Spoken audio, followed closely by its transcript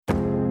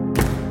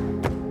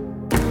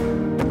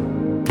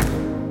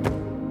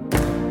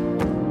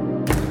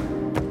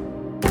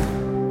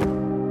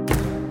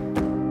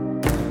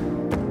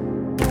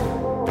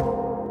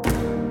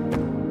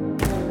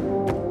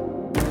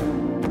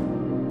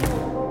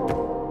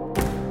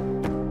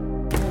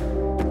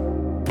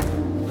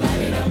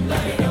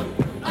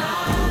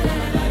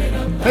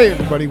Hey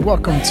everybody,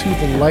 welcome to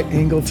The Light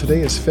Angle.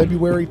 Today is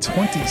February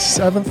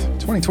 27th,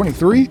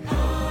 2023.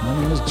 My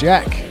name is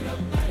Jack.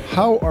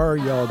 How are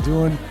y'all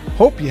doing?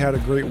 Hope you had a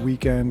great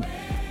weekend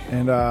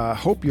and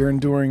hope you're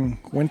enduring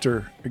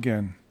winter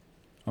again.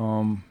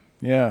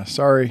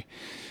 Sorry,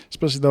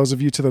 especially those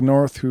of you to the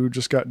north who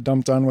just got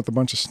dumped on with a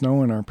bunch of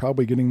snow and are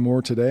probably getting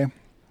more today.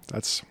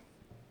 That's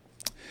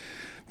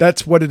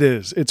what it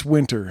is. It's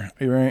winter,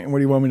 right? What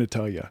do you want me to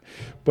tell you?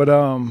 But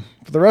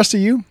for the rest of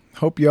you,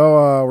 hope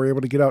y'all were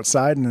able to get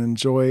outside and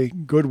enjoy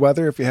good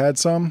weather if you had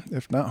some.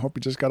 If not, hope you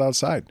just got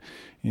outside.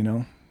 You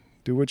know,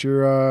 do what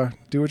you're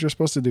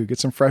supposed to do. Get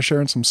some fresh air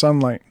and some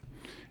sunlight.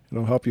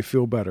 It'll help you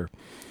feel better.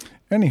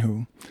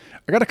 Anywho,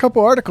 I got a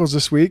couple articles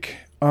this week.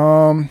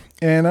 And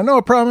I know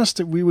I promised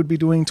that we would be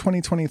doing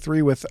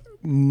 2023 with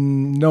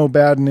no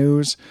bad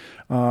news,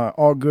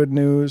 all good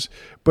news.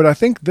 But I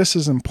think this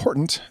is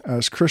important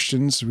as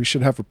Christians. We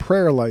should have a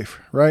prayer life,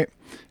 right?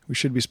 We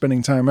should be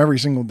spending time every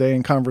single day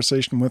in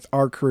conversation with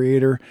our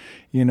Creator,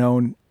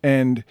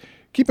 and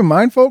keep in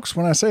mind, folks,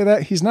 when I say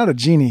that, He's not a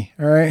genie,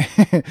 all right?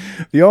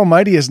 The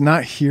Almighty is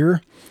not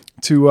here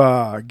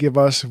to give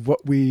us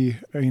what we,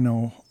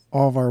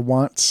 all of our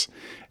wants.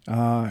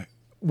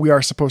 We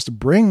are supposed to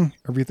bring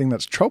everything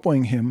that's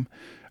troubling Him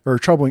or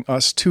troubling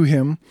us to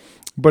Him,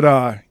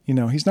 but,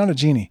 He's not a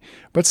genie.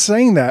 But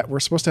saying that, we're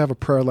supposed to have a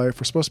prayer life.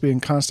 We're supposed to be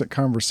in constant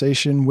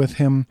conversation with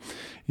Him,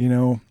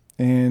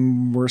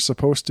 and we're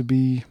supposed to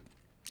be,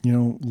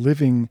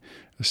 living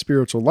a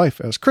spiritual life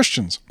as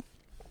Christians.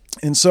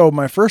 And so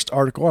my first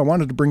article, I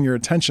wanted to bring your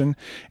attention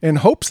in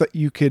hopes that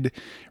you could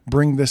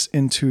bring this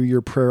into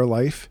your prayer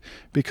life,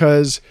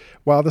 because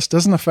while this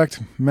doesn't affect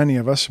many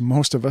of us,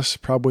 most of us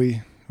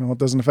probably, it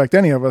doesn't affect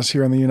any of us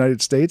here in the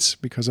United States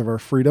because of our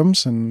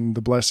freedoms and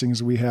the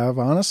blessings we have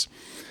on us.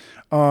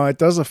 It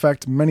does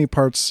affect many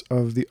parts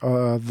of the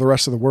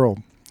rest of the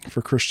world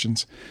for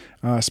Christians.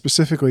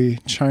 Specifically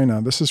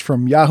China. This is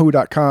from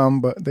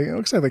yahoo.com, but it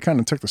looks like they kind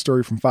of took the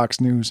story from Fox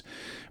News.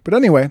 But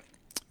anyway,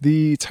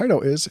 the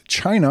title is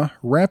China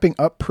Ramping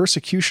Up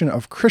Persecution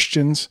of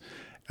Christians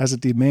as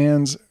it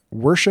Demands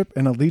Worship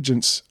and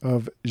Allegiance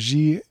of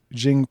Xi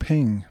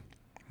Jinping.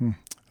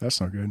 That's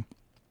not good.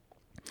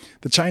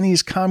 The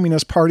Chinese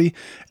Communist Party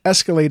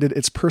escalated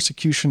its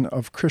persecution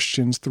of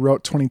Christians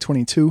throughout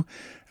 2022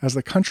 as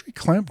the country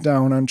clamped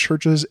down on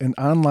churches and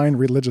online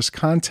religious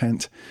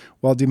content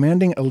while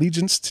demanding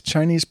allegiance to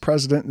Chinese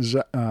President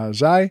Xi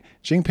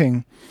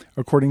Jinping,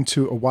 according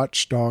to a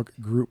watchdog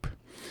group.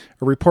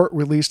 A report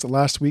released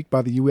last week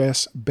by the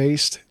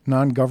U.S.-based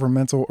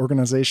non-governmental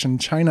organization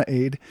China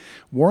Aid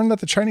warned that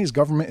the Chinese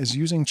government is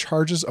using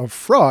charges of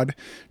fraud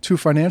to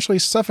financially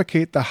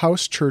suffocate the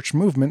house church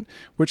movement,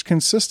 which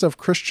consists of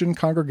Christian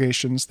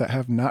congregations that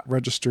have not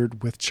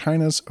registered with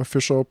China's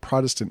official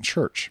Protestant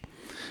church.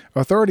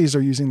 Authorities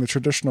are using the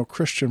traditional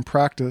Christian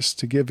practice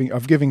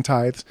of giving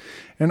tithes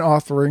and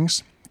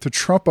offerings to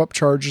trump up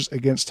charges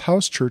against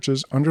house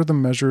churches under the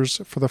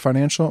Measures for the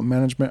Financial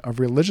Management of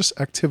Religious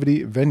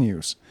Activity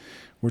Venues,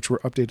 which were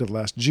updated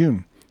last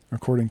June,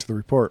 according to the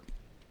report.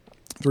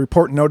 The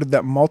report noted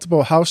that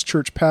multiple house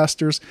church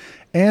pastors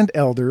and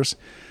elders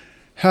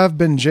have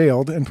been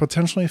jailed and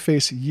potentially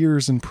face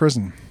years in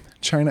prison.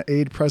 China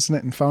Aid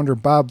president and founder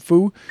Bob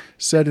Fu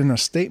said in a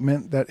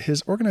statement that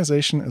his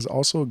organization is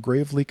also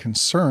gravely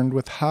concerned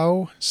with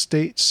how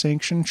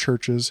state-sanctioned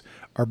churches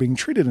are being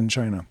treated in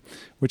China,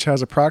 which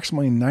has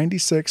approximately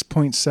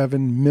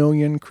 96.7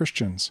 million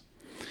Christians.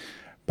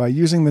 By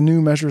using the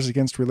new measures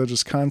against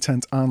religious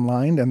content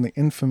online and the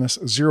infamous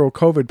zero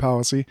COVID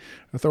policy,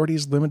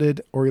 authorities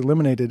limited or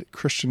eliminated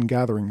Christian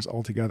gatherings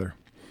altogether.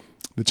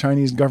 The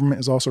Chinese government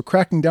is also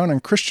cracking down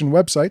on Christian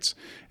websites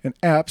and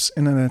apps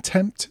in an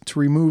attempt to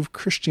remove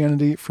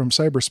Christianity from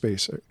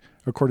cyberspace,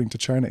 according to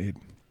China Aid.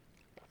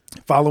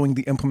 Following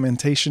the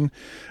implementation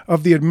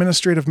of the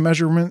administrative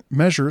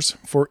measures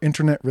for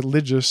Internet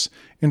religious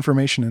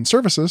information and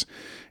services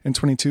in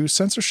 2022,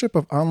 censorship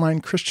of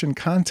online Christian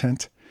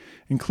content,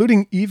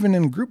 including even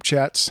in group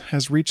chats,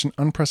 has reached an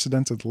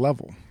unprecedented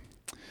level.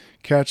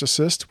 Catch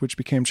Assist, which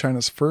became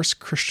China's first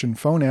Christian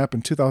phone app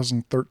in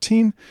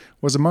 2013,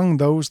 was among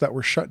those that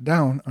were shut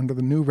down under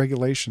the new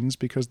regulations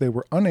because they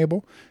were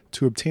unable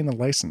to obtain a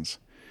license.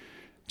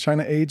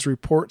 China Aid's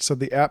report said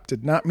the app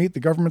did not meet the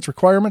government's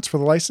requirements for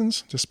the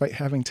license, despite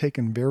having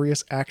taken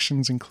various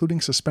actions including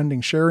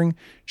suspending sharing,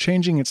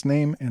 changing its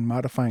name, and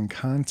modifying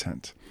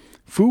content.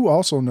 Fu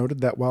also noted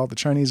that while the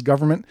Chinese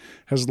government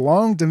has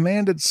long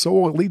demanded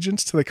sole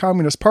allegiance to the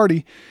Communist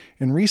Party,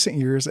 in recent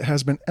years it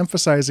has been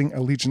emphasizing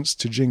allegiance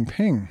to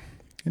Jinping.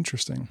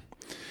 Interesting.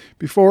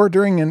 Before,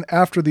 during, and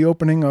after the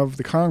opening of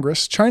the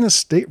Congress, China's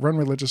state-run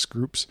religious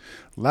groups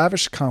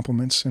lavished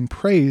compliments and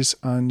praise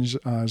on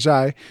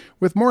Xi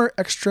with more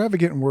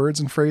extravagant words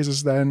and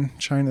phrases than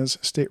China's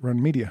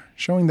state-run media,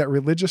 showing that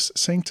religious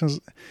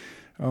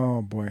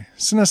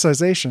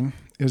Sinicization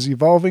is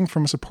evolving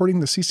from supporting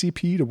the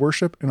CCP to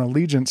worship and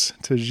allegiance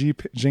to Xi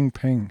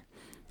Jinping.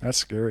 That's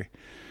scary.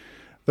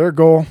 Their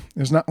goal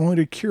is not only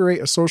to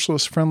curate a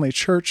socialist-friendly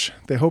church,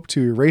 they hope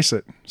to erase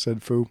it,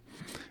 said Fu.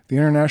 The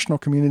international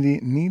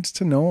community needs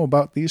to know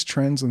about these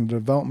trends and the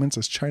developments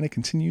as China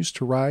continues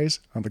to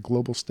rise on the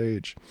global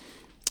stage.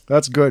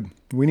 That's good.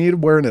 We need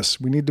awareness.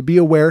 We need to be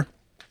aware,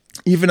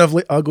 even of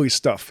ugly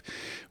stuff.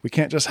 We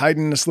can't just hide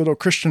in this little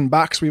Christian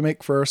box we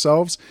make for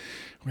ourselves.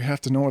 We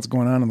have to know what's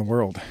going on in the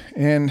world.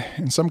 And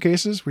in some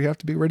cases, we have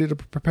to be ready to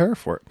prepare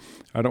for it.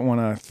 I don't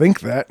want to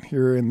think that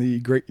here in the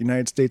great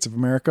United States of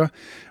America.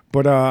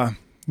 But, at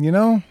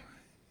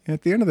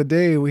the end of the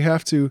day, we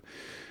have to,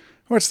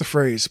 what's the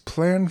phrase?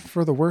 Plan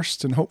for the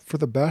worst and hope for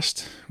the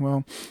best.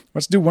 Well,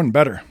 let's do one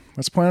better.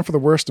 Let's plan for the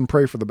worst and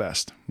pray for the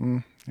best.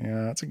 Yeah,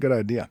 that's a good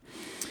idea.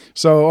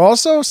 So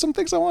also some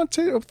things I want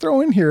to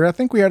throw in here. I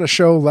think we had a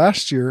show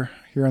last year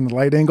here on the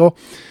Light Angle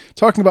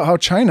talking about how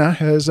China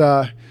has,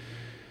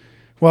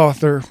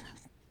 their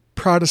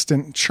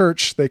Protestant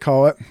church, they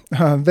call it,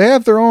 they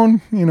have their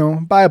own,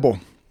 Bible.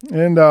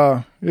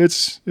 And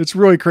it's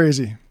really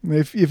crazy.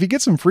 If you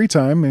get some free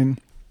time and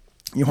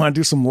you want to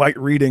do some light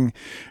reading,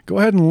 go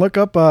ahead and look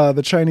up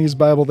the Chinese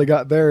Bible they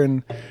got there,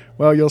 and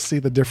you'll see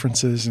the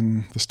differences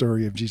in the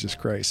story of Jesus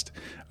Christ.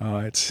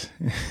 It's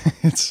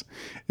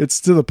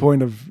to the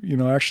point of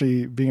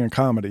actually being a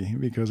comedy,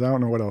 because I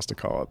don't know what else to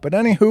call it. But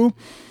anywho,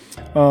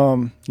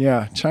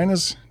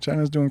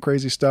 China's doing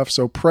crazy stuff.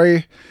 So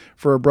pray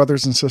for our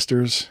brothers and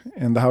sisters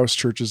in the house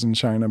churches in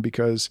China,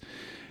 because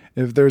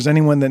if there's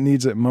anyone that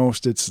needs it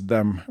most, it's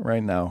them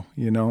right now.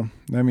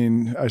 I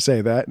mean, I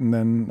say that, and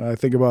then I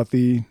think about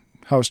the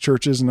house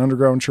churches and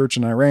underground church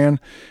in Iran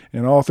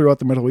and all throughout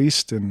the Middle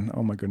East. And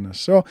oh my goodness.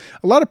 So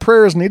a lot of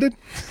prayer is needed.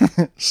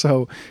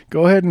 So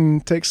go ahead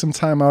and take some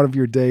time out of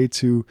your day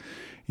to,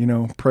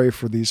 pray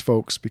for these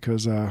folks,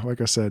 because,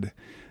 like I said,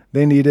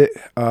 they need it.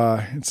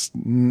 It's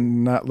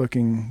not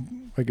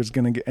looking like it's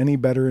going to get any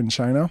better in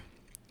China.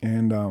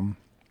 And,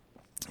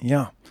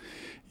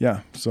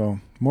 so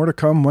more to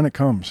come when it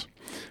comes.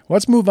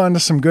 Let's move on to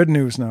some good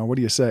news now. What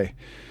do you say?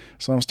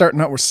 So I'm starting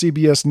out with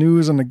CBS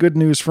News on the good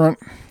news front.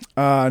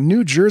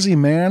 New Jersey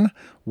man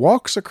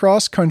walks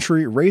across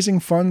country raising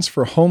funds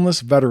for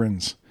homeless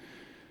veterans.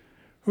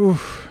 Ooh.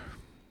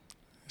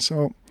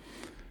 So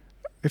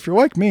if you're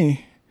like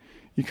me,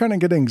 you kind of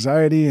get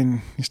anxiety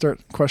and you start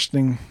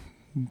questioning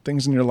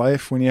things in your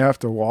life when you have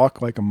to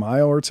walk like a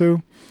mile or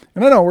two.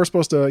 And I know we're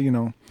supposed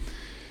to,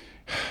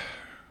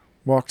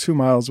 walk 2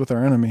 miles with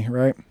our enemy,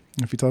 right?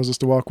 If he tells us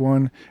to walk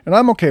 1, and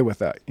I'm okay with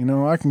that.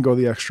 I can go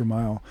the extra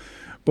mile.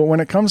 But when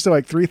it comes to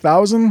like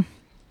 3,000,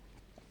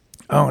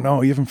 oh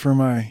no, even for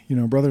my,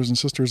 brothers and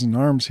sisters in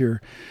arms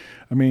here,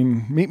 I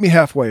mean, meet me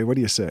halfway. What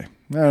do you say?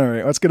 All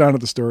right, let's get on to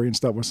the story and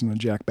stop listening to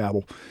Jack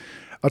babble.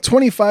 A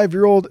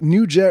 25-year-old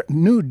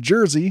New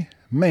Jersey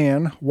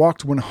man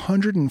walked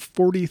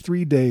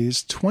 143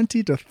 days,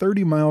 20 to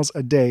 30 miles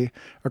a day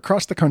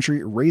across the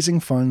country, raising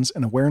funds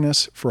and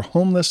awareness for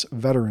homeless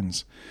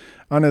veterans.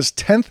 On his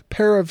 10th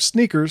pair of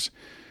sneakers,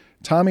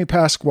 Tommy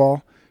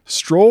Pasquale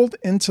strolled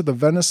into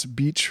Venice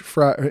Beach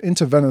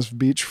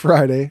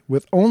Friday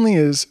with only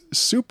his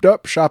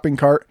souped-up shopping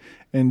cart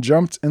and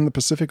jumped in the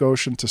Pacific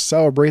Ocean to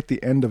celebrate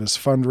the end of his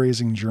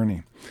fundraising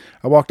journey.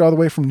 I walked all the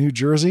way from New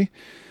Jersey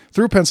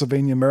through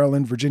Pennsylvania,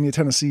 Maryland, Virginia,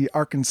 Tennessee,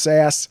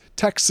 Arkansas,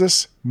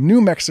 Texas, New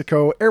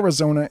Mexico,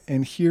 Arizona,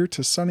 and here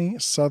to sunny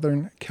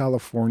Southern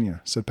California,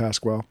 said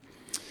Pasquale.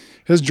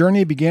 His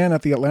journey began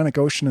at the Atlantic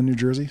Ocean in New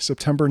Jersey,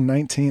 September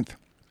 19th.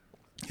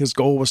 His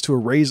goal was to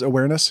raise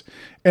awareness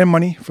and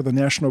money for the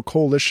National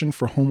Coalition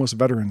for Homeless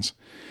Veterans,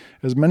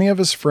 as many of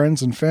his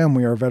friends and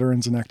family are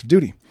veterans in active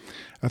duty.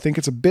 I think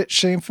it's a bit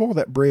shameful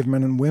that brave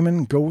men and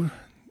women go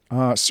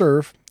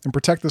serve and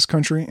protect this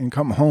country and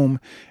come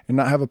home and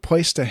not have a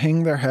place to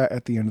hang their hat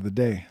at the end of the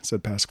day,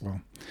 said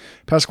Pasquale.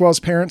 Pasquale's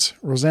parents,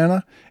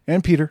 Rosanna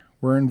and Peter,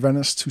 were in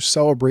Venice to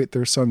celebrate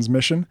their son's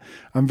mission.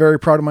 I'm very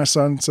proud of my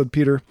son, said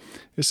Peter.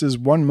 This is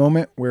one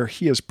moment where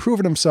he has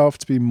proven himself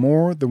to be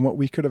more than what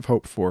we could have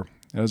hoped for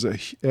as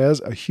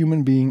a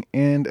human being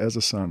and as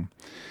a son.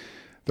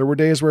 There were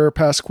days where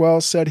Pasquale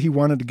said he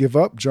wanted to give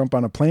up, jump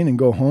on a plane, and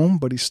go home,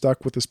 but he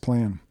stuck with his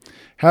plan.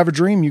 Have a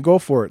dream, you go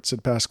for it,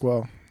 said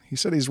Pasquale. He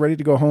said he's ready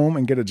to go home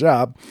and get a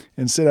job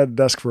and sit at a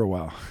desk for a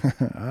while.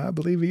 I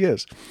believe he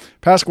is.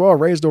 Pasquale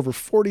raised over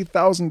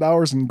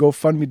 $40,000 in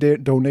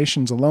GoFundMe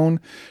donations alone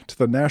to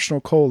the National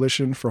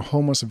Coalition for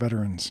Homeless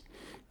Veterans.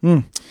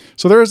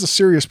 So there is a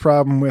serious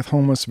problem with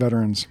homeless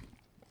veterans.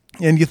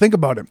 And you think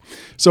about it.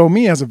 So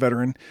me as a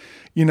veteran,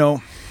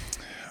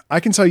 I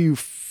can tell you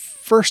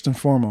first and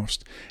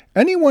foremost,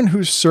 anyone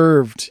who's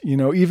served,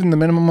 even the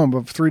minimum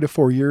of 3 to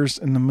 4 years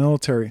in the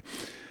military,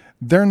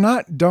 they're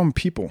not dumb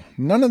people.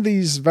 None of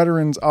these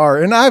veterans are.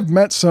 And I've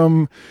met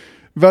some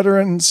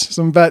veterans,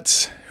 some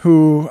vets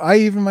who I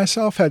even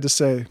myself had to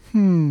say,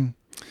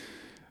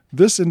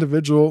 this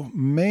individual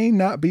may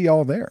not be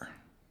all there.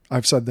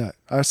 I've said that.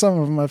 Some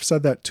of them, I've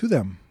said that to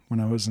them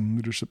when I was in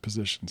leadership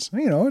positions.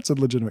 It's a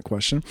legitimate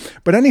question.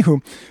 But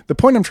anywho, the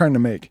point I'm trying to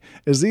make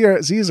is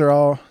these are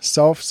all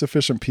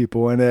self-sufficient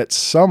people and at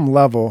some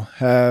level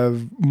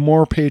have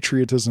more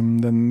patriotism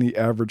than the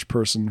average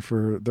person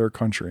for their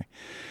country.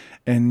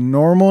 And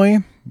normally,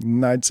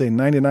 I'd say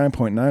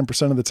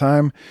 99.9% of the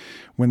time,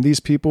 when these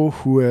people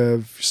who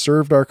have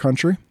served our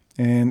country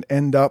and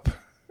end up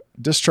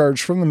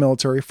discharged from the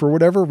military for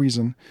whatever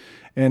reason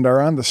and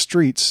are on the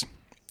streets,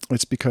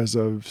 it's because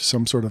of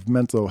some sort of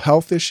mental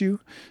health issue,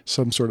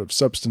 some sort of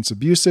substance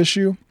abuse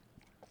issue,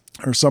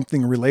 or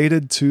something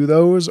related to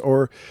those,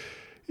 or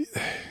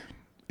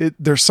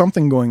there's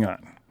something going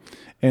on.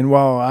 And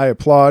while I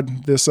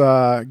applaud this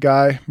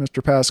guy,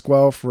 Mr.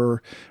 Pasquale,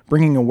 for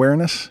bringing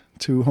awareness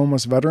to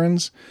homeless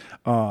veterans,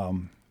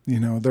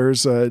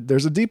 there's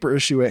a deeper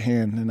issue at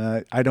hand,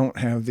 and I don't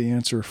have the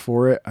answer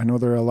for it. I know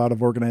there are a lot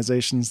of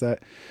organizations that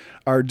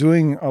are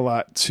doing a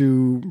lot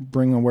to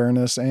bring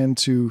awareness and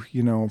to,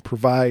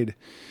 provide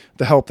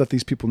the help that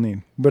these people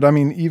need. But I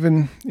mean,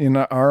 even in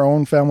our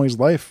own family's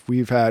life,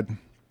 we've had,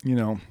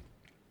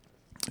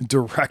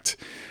 direct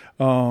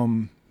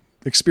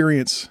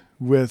experience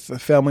with a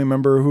family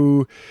member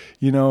who,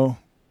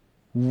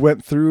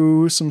 went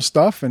through some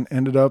stuff and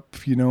ended up,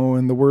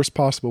 in the worst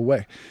possible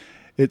way.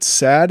 It's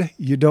sad.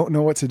 You don't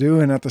know what to do.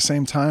 And at the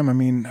same time, I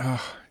mean,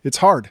 it's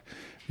hard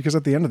because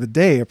at the end of the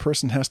day, a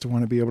person has to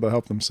want to be able to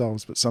help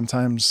themselves. But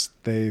sometimes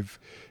they've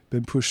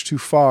been pushed too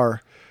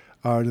far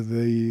out of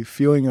the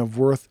feeling of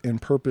worth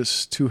and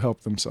purpose to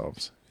help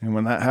themselves. And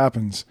when that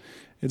happens,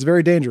 it's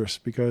very dangerous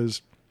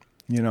because,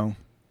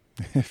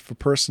 if a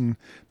person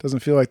doesn't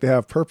feel like they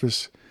have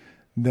purpose,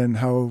 then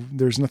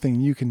there's nothing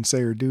you can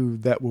say or do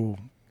that will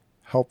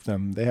help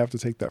them. They have to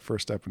take that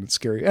first step, and it's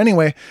scary.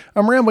 Anyway,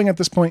 I'm rambling at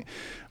this point.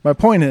 My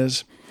point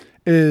is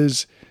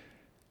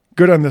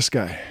good on this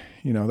guy.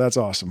 That's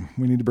awesome.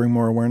 We need to bring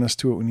more awareness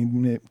to it. We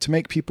need to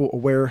make people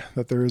aware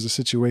that there is a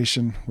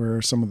situation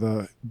where some of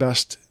the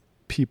best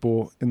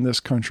people in this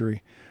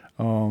country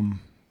don't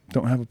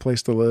have a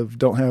place to live,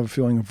 don't have a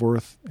feeling of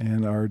worth,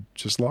 and are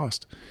just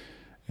lost.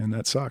 And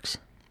that sucks.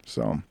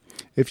 So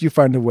if you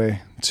find a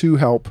way to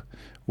help,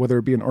 whether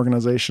it be an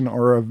organization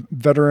or a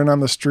veteran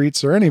on the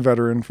streets or any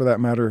veteran for that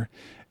matter,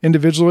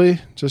 individually,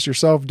 just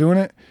yourself doing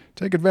it,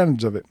 take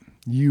advantage of it.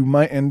 You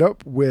might end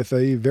up with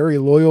a very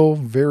loyal,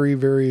 very,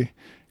 very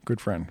good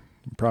friend.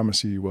 I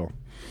promise you will.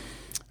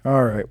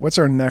 All right. What's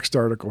our next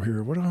article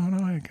here? What do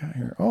I got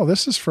here? Oh,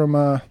 this is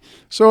from,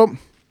 so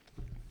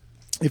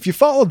if you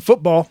followed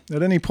football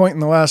at any point in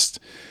the last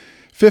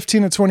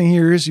 15 to 20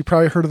 years, you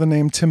probably heard of the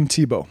name Tim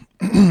Tebow.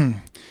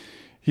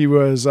 He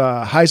was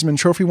a Heisman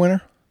Trophy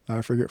winner.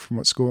 I forget from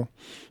what school,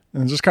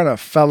 and just kind of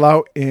fell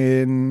out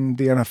in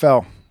the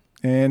NFL.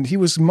 And he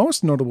was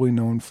most notably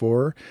known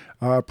for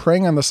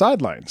praying on the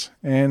sidelines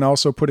and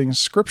also putting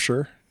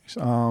scripture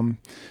on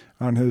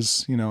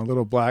his,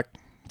 little black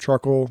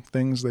charcoal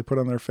things they put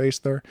on their face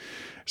there.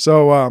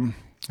 So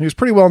he was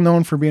pretty well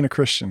known for being a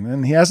Christian,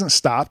 and he hasn't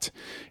stopped.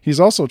 He's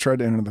also tried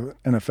to enter the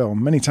NFL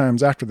many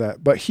times after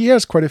that, but he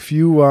has quite a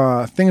few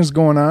things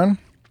going on.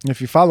 If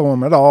you follow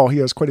him at all, he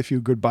has quite a few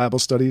good Bible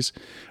studies.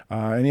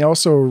 And he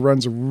also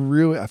runs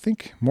I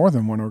think more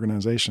than one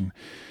organization.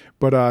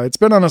 But it's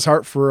been on his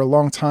heart for a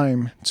long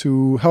time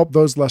to help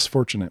those less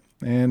fortunate.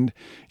 And,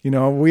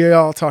 we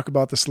all talk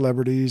about the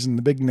celebrities and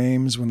the big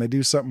names when they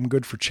do something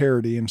good for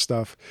charity and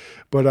stuff.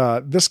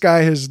 But this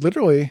guy has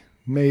literally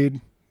made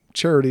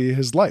charity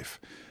his life.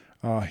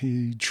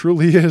 He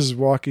truly is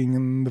walking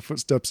in the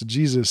footsteps of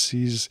Jesus.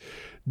 He's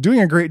doing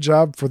a great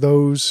job for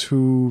those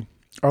who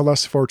are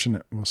less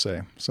fortunate, we'll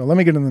say. So let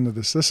me get into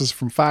this. This is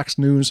from Fox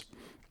News.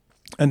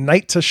 A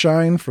night to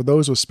shine for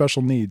those with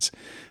special needs,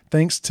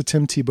 thanks to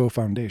Tim Tebow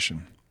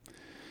Foundation.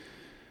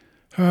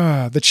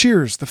 The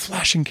cheers, the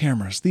flashing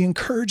cameras, the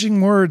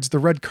encouraging words, the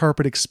red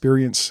carpet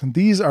experience.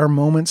 These are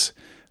moments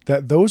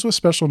that those with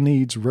special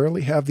needs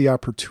rarely have the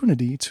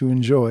opportunity to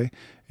enjoy,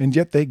 and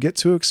yet they get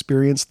to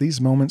experience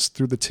these moments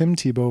through the Tim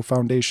Tebow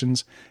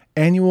Foundation's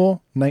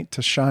annual Night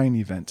to Shine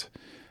event.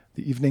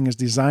 The evening is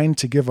designed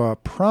to give a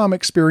prom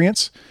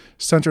experience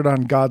centered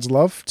on God's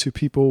love to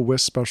people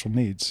with special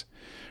needs.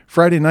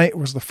 Friday night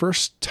was the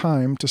first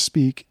time to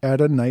speak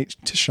at a Night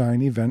to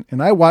Shine event,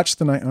 and I watched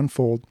the night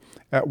unfold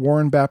at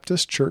Warren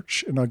Baptist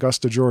Church in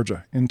Augusta,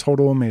 Georgia, in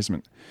total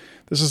amazement.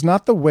 This is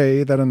not the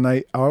way that a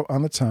night out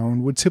on the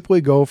town would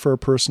typically go for a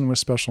person with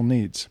special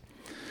needs.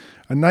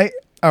 A night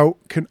out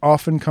can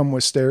often come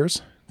with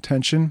stares,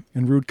 tension,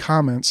 and rude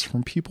comments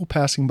from people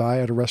passing by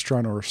at a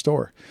restaurant or a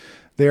store.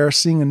 They are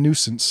seeing a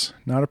nuisance,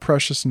 not a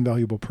precious and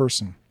valuable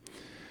person.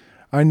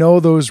 I know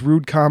those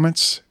rude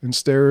comments and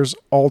stares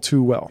all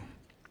too well.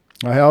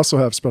 I also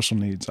have special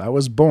needs. I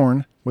was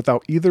born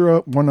without either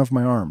one of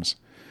my arms.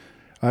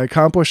 I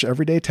accomplish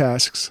everyday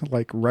tasks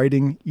like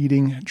writing,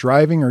 eating,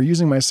 driving, or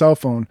using my cell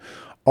phone,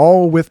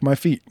 all with my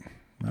feet.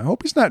 I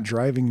hope he's not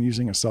driving and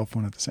using a cell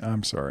phone at the same time.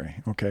 I'm sorry.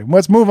 Okay,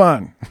 let's move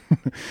on.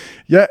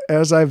 Yet,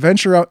 as I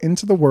venture out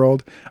into the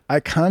world, I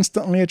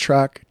constantly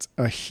attract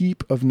a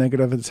heap of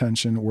negative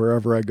attention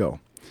wherever I go.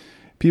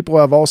 People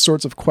have all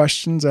sorts of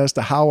questions as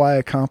to how I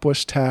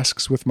accomplish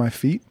tasks with my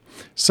feet.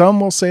 Some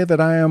will say that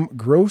I am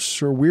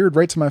gross or weird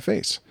right to my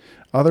face.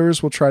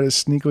 Others will try to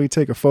sneakily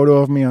take a photo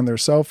of me on their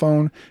cell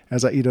phone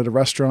as I eat at a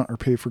restaurant or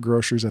pay for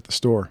groceries at the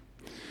store.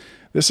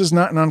 This is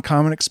not an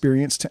uncommon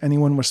experience to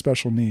anyone with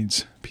special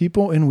needs.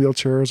 People in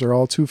wheelchairs are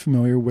all too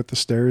familiar with the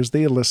stares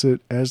they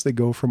elicit as they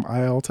go from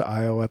aisle to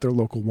aisle at their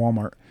local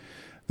Walmart.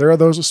 There are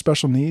those with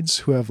special needs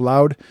who have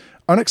loud,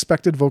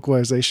 unexpected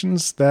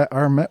vocalizations that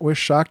are met with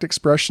shocked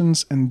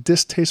expressions and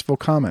distasteful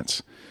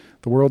comments.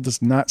 The world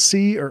does not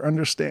see or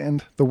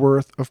understand the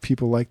worth of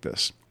people like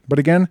this. But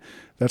again,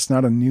 that's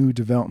not a new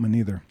development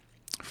either.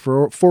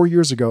 4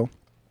 years ago,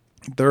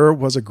 there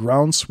was a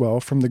groundswell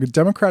from the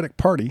Democratic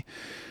Party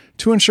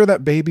to ensure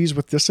that babies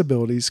with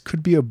disabilities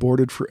could be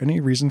aborted for any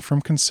reason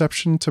from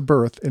conception to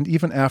birth and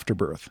even after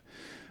birth.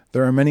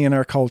 There are many in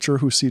our culture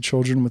who see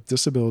children with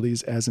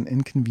disabilities as an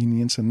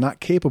inconvenience and not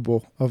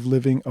capable of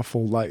living a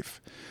full life.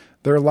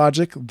 Their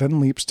logic then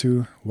leaps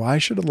to, why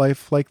should a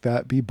life like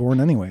that be born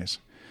anyways?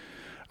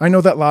 I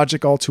know that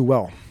logic all too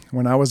well.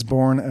 When I was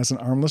born as an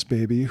armless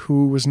baby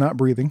who was not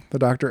breathing, the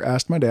doctor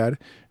asked my dad,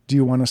 "Do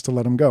you want us to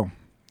let him go?"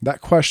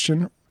 That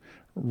question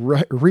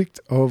reeked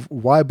of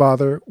why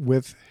bother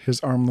with his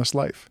armless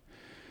life.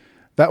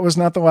 That was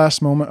not the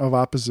last moment of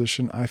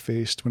opposition I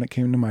faced when it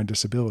came to my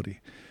disability.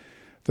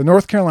 The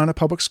North Carolina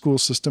public school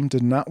system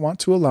did not want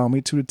to allow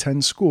me to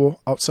attend school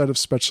outside of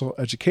special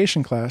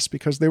education class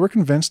because they were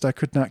convinced I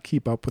could not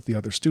keep up with the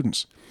other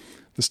students.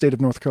 The state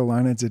of North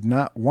Carolina did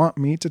not want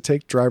me to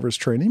take driver's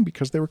training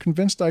because they were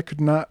convinced I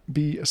could not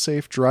be a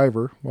safe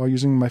driver while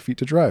using my feet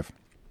to drive.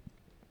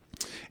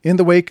 In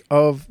the wake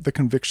of the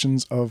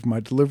convictions of my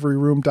delivery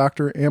room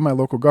doctor and my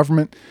local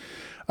government,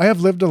 I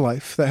have lived a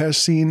life that has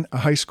seen a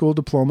high school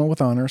diploma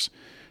with honors,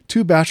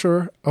 2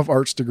 Bachelor of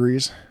Arts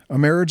degrees, a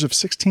marriage of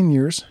 16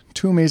 years,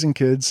 2 amazing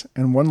kids,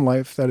 and one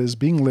life that is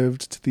being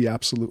lived to the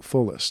absolute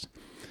fullest.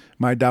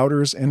 My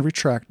doubters and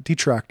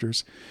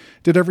detractors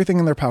did everything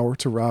in their power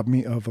to rob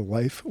me of a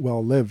life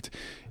well lived,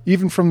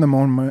 even from the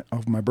moment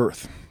of my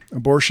birth.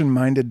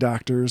 Abortion-minded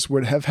doctors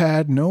would have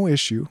had no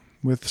issue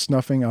with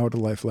snuffing out a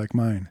life like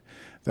mine.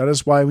 That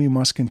is why we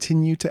must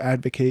continue to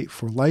advocate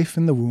for life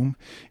in the womb,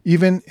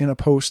 even in a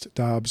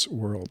post-Dobbs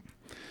world.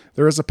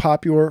 There is a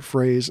popular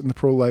phrase in the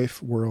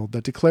pro-life world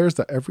that declares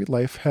that every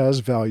life has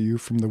value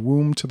from the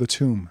womb to the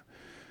tomb.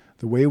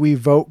 The way we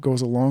vote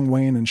goes a long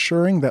way in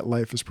ensuring that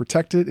life is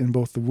protected in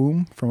both the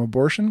womb from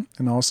abortion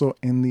and also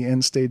in the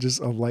end stages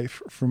of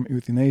life from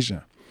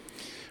euthanasia.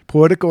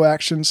 Political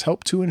actions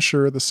help to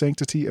ensure the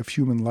sanctity of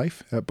human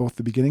life at both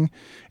the beginning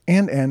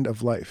and end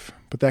of life,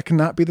 but that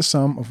cannot be the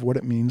sum of what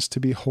it means to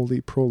be wholly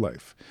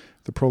pro-life.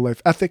 The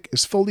pro-life ethic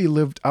is fully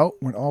lived out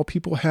when all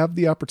people have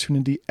the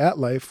opportunity at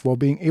life while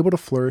being able to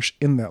flourish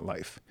in that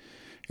life.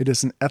 It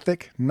is an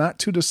ethic not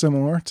too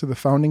dissimilar to the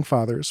Founding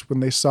Fathers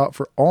when they sought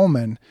for all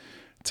men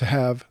to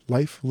have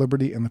life,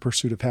 liberty, and the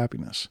pursuit of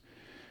happiness.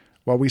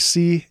 What we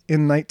see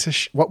in Night to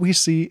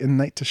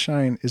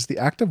Shine is the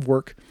active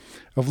work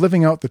of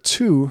living out the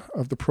 2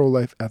 of the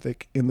pro-life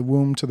ethic in the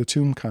womb to the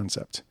tomb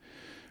concept.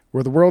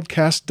 Where the world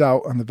casts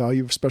doubt on the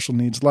value of special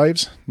needs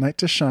lives, Night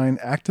to Shine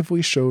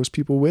actively shows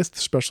people with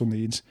special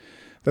needs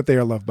that they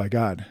are loved by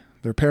God,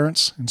 their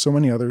parents, and so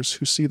many others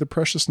who see the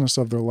preciousness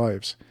of their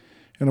lives.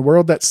 In a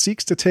world that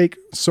seeks to take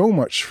so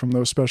much from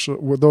those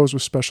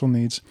with special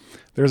needs,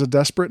 there is a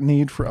desperate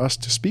need for us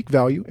to speak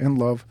value and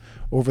love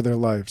over their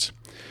lives.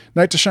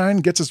 Night to Shine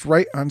gets this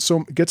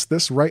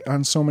right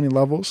on so many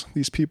levels.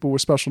 These people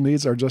with special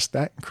needs are just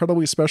that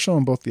incredibly special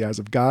in both the eyes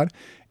of God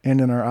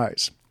and in our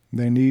eyes.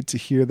 They need to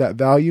hear that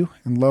value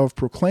and love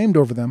proclaimed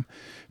over them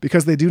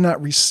because they do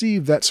not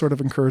receive that sort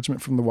of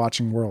encouragement from the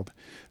watching world.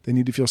 They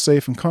need to feel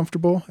safe and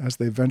comfortable as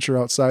they venture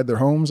outside their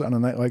homes on a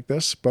night like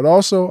this, but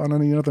also on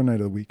any other night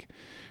of the week.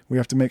 We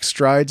have to make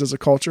strides as a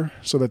culture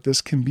so that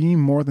this can be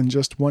more than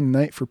just one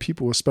night for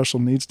people with special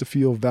needs to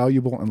feel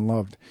valuable and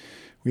loved.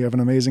 We have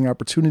an amazing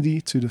opportunity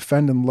to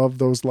defend and love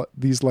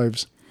these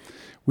lives.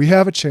 We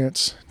have a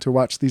chance to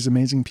watch these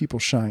amazing people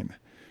shine.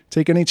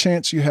 Take any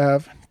chance you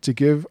have to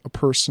give a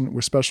person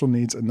with special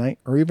needs a night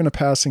or even a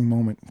passing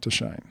moment to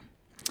shine.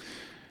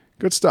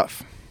 Good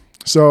stuff.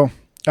 So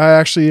I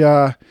actually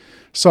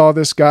saw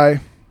this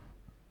guy.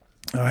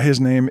 His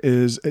name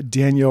is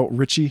Daniel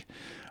Ritchie.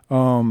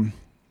 And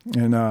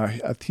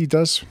he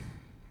does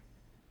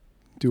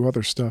do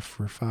other stuff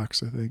for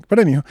Fox, I think. But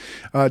anyway,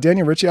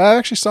 Daniel Ritchie, I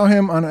actually saw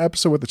him on an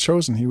episode with The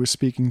Chosen. He was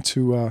speaking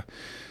to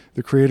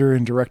the creator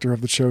and director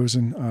of The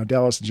Chosen,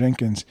 Dallas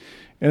Jenkins.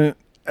 And an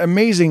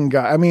amazing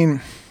guy. I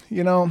mean,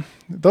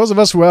 those of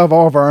us who have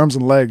all of our arms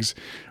and legs,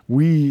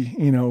 we,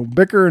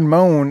 bicker and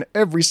moan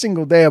every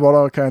single day about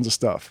all kinds of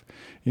stuff.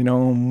 We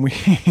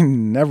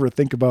never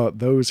think about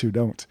those who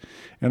don't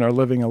and are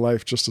living a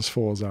life just as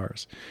full as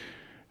ours.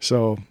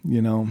 So,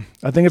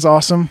 I think it's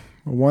awesome.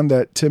 One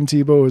that Tim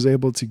Tebow is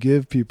able to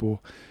give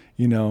people,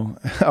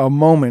 a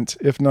moment,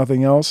 if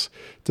nothing else,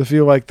 to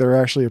feel like they're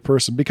actually a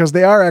person because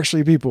they are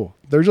actually people.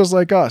 They're just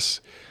like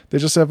us. They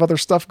just have other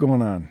stuff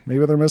going on.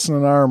 Maybe they're missing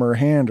an arm or a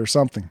hand or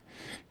something,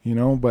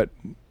 but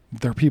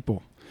they're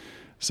people.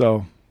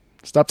 So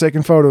stop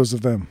taking photos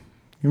of them.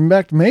 In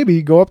fact,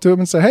 maybe go up to them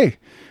and say, "Hey,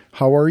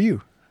 how are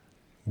you?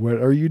 What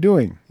are you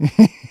doing?"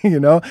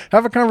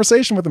 Have a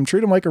conversation with them.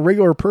 Treat them like a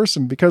regular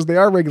person because they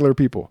are regular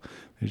people.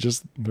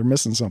 They're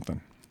missing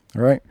something.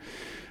 All right.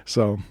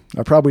 So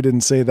I probably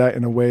didn't say that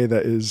in a way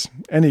that is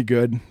any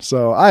good.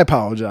 So I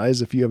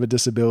apologize if you have a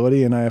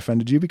disability and I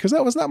offended you, because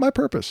that was not my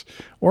purpose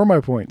or my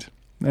point.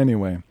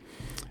 Anyway,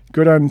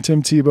 good on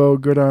Tim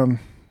Tebow. Good on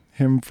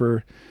him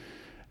for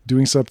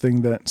doing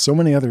something that so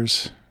many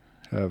others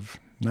have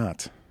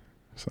not.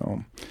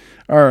 So,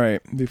 all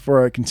right,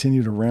 before I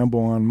continue to ramble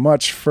on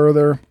much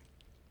further,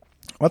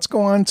 let's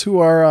go on to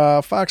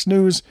our Fox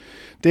News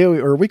daily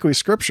or weekly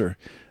scripture.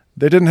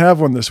 They didn't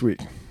have one this week.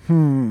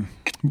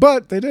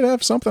 But they did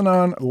have something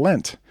on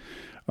Lent,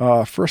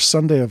 first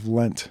Sunday of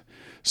Lent.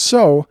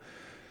 So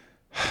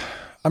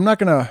I'm not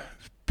going to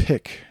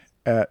pick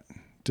at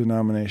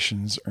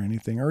denominations or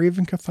anything, or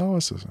even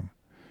Catholicism.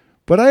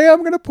 But I am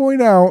going to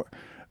point out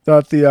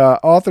that the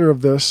author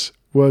of this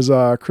was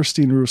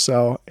Christine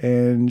Roussel,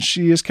 and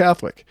she is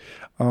Catholic,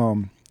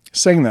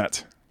 saying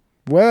that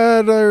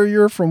whether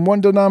you're from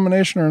one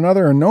denomination or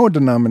another, or no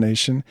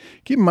denomination,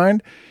 keep in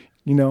mind,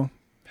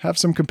 have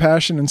some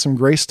compassion and some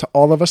grace to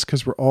all of us,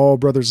 because we're all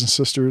brothers and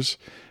sisters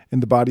in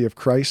the body of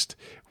Christ.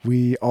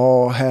 We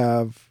all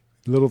have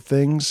little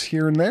things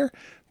here and there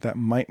that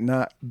might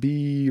not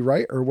be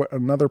right or what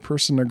another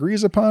person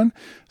agrees upon.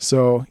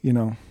 So,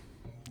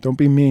 don't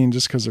be mean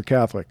just because they're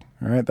Catholic.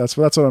 All right. That's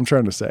what I'm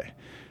trying to say.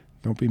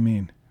 Don't be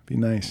mean. Be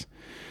nice.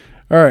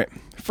 All right.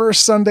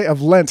 First Sunday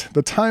of Lent.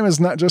 The time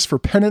is not just for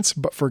penance,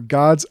 but for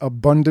God's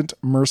abundant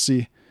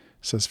mercy,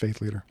 says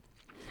Faith Leader.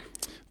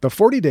 The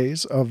 40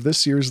 days of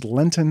this year's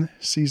Lenten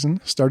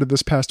season started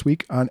this past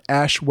week on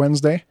Ash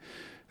Wednesday.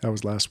 That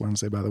was last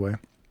Wednesday, by the way.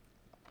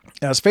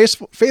 As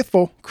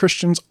faithful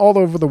Christians all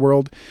over the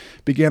world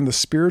began the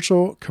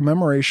spiritual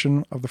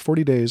commemoration of the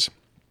 40 days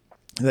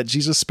that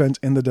Jesus spent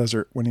in the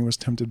desert when he was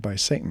tempted by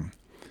Satan.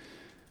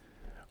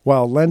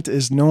 While Lent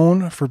is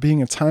known for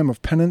being a time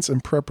of penance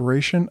and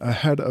preparation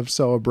ahead of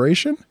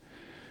celebration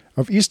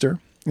of Easter,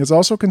 it's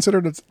also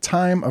considered a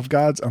time of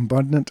God's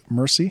abundant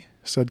mercy,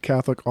 said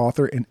Catholic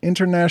author and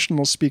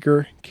international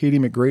speaker Katie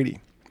McGrady.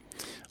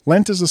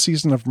 Lent is a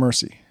season of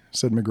mercy,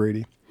 said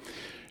McGrady.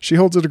 She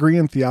holds a degree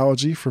in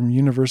theology from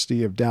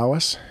University of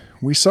Dallas.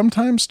 We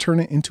sometimes turn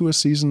it into a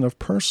season of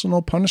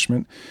personal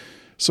punishment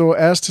so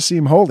as to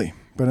seem holy,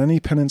 but any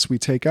penance we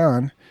take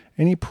on,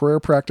 any prayer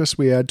practice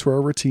we add to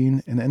our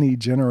routine, and any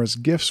generous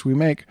gifts we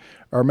make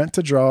are meant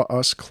to draw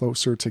us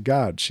closer to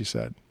God, she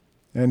said.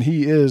 And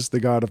he is the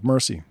God of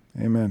mercy.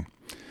 Amen.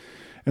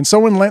 And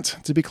so in Lent,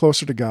 to be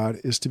closer to God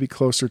is to be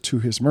closer to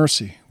his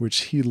mercy,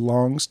 which he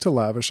longs to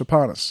lavish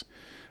upon us.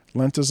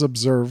 Lent is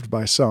observed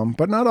by some,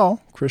 but not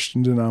all,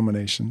 Christian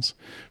denominations.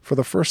 For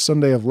the first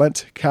Sunday of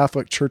Lent,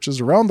 Catholic churches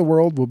around the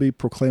world will be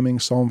proclaiming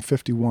Psalm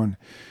 51,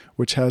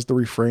 which has the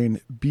refrain,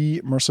 "Be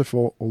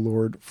merciful, O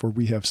Lord, for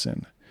we have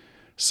sinned."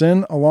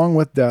 Sin, along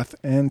with death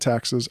and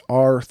taxes,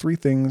 are three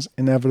things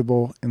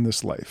inevitable in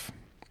this life.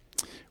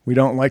 We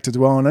don't like to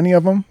dwell on any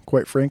of them,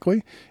 quite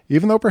frankly,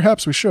 even though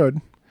perhaps we should.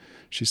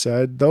 She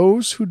said,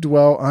 those who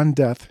dwell on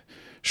death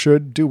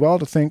should do well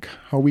to think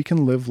how we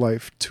can live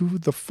life to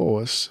the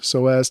fullest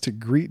so as to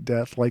greet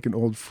death like an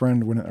old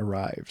friend when it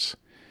arrives.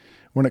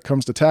 When it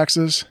comes to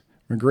taxes,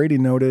 McGrady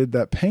noted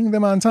that paying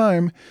them on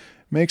time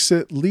makes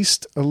it at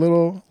least a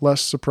little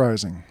less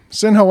surprising.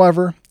 Sin,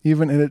 however,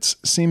 even in its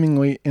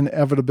seemingly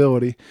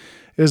inevitability,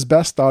 is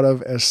best thought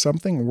of as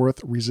something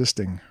worth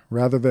resisting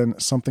rather than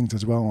something to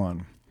dwell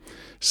on.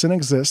 Sin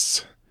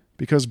exists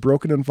because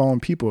broken and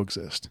fallen people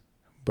exist.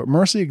 But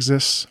mercy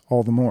exists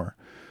all the more.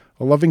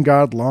 A loving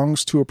God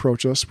longs to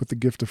approach us with the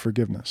gift of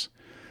forgiveness.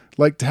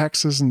 Like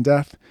taxes and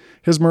death,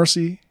 his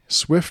mercy,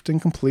 swift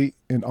and complete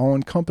and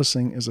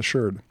all-encompassing, is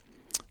assured.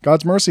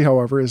 God's mercy,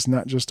 however, is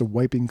not just a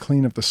wiping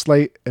clean of the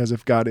slate, as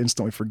if God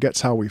instantly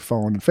forgets how we've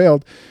fallen and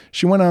failed.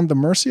 She went on, the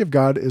mercy of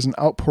God is an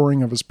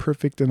outpouring of his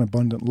perfect and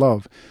abundant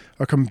love,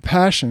 a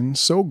compassion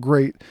so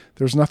great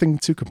there's nothing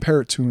to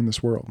compare it to in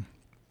this world.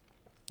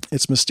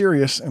 It's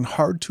mysterious and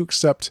hard to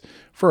accept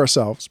for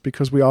ourselves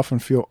because we often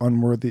feel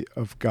unworthy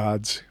of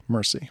God's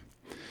mercy.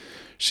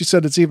 She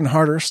said it's even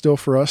harder still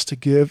for us to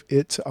give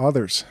it to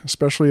others,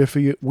 especially if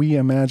we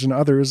imagine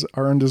others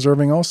are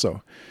undeserving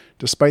also.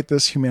 Despite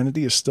this,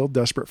 humanity is still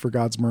desperate for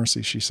God's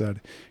mercy, she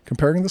said,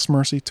 comparing this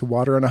mercy to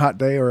water on a hot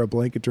day or a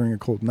blanket during a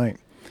cold night.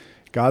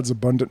 God's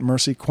abundant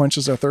mercy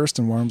quenches our thirst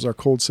and warms our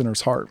cold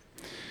sinner's heart.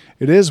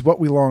 It is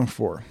what we long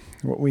for,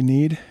 what we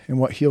need, and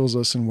what heals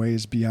us in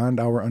ways beyond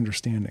our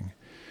understanding.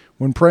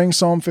 When praying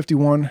Psalm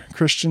 51,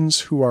 Christians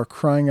who are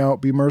crying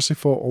out, "Be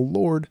merciful, O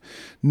Lord,"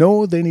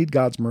 know they need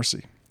God's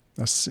mercy,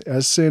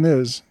 as sin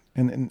is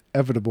an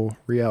inevitable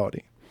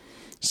reality.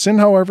 Sin,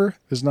 however,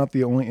 is not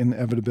the only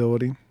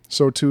inevitability.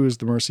 So too is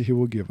the mercy he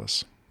will give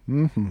us.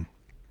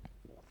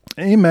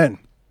 Amen.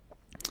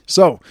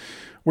 So,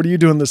 what are you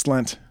doing this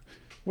Lent?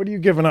 What are you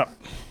giving up?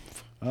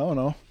 I don't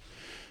know.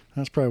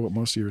 That's probably what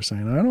most of you are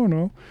saying. I don't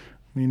know.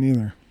 Me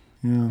neither.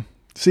 Yeah.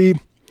 See,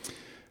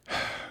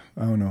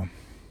 I don't know.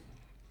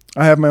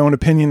 I have my own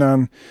opinion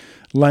on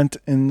Lent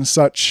and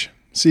such.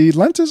 See,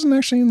 Lent isn't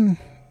actually in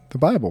the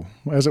Bible,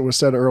 as it was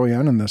said early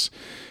on in this.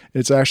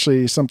 It's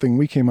actually something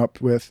we came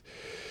up with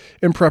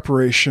in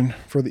preparation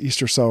for the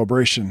Easter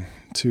celebration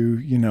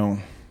to,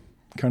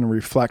 kind of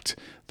reflect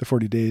the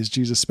 40 days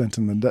Jesus spent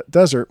in the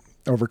desert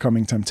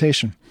overcoming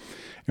temptation.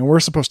 And we're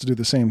supposed to do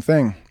the same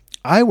thing.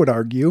 I would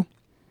argue,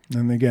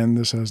 and again,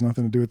 this has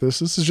nothing to do with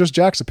this is just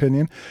Jack's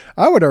opinion,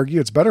 I would argue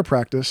it's better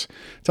practice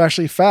to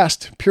actually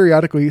fast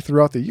periodically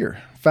throughout the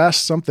year.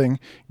 Fast something,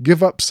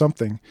 give up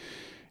something,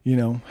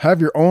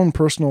 have your own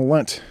personal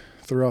Lent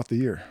throughout the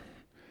year.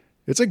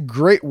 It's a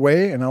great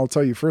way, and I'll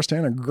tell you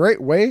firsthand, a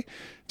great way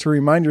to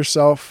remind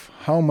yourself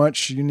how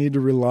much you need to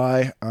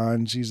rely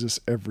on Jesus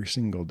every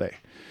single day.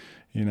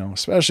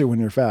 Especially when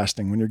you're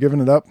fasting, when you're giving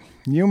it up,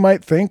 you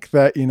might think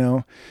that,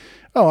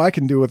 I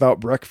can do without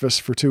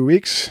breakfast for 2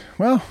 weeks.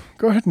 Well,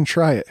 go ahead and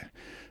try it.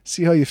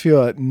 See how you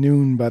feel at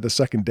noon by the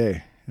second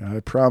day. I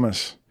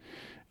promise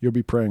you'll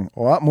be praying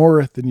a lot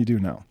more than you do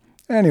now.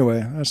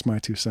 Anyway, that's my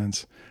 2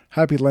 cents.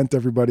 Happy Lent,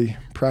 everybody.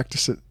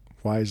 Practice it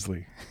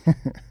wisely.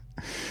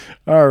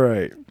 All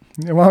right.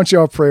 Why don't you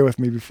all pray with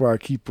me before I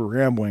keep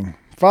rambling?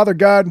 Father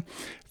God,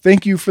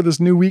 thank you for this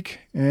new week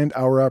and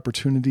our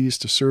opportunities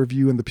to serve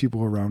you and the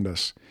people around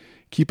us.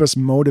 Keep us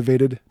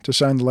motivated to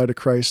shine the light of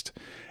Christ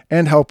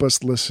and help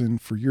us listen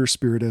for your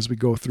Spirit as we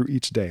go through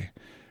each day.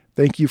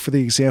 Thank you for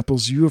the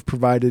examples you have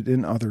provided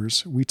in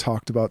others we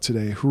talked about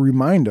today who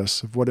remind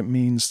us of what it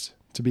means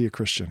to be a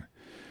Christian.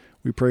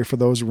 We pray for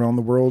those around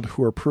the world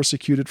who are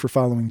persecuted for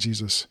following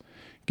Jesus.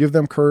 Give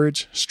them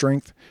courage,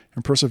 strength,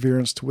 and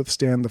perseverance to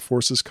withstand the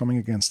forces coming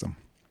against them.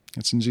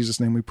 It's in Jesus'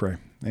 name we pray.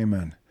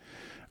 Amen.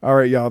 All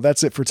right, y'all,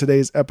 that's it for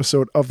today's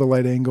episode of The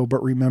Light Angle.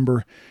 But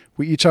remember,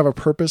 we each have a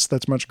purpose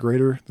that's much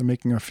greater than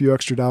making a few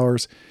extra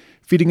dollars,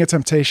 feeding a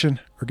temptation,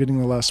 or getting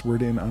the last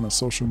word in on a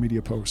social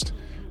media post.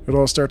 It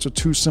all starts with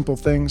 2 simple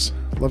things: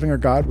 loving our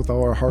God with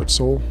all our heart,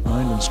 soul,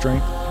 mind, and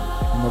strength,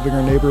 and loving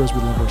our neighbor as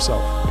we love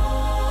ourselves.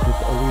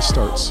 It always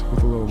starts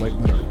with a little light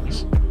in the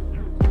darkness.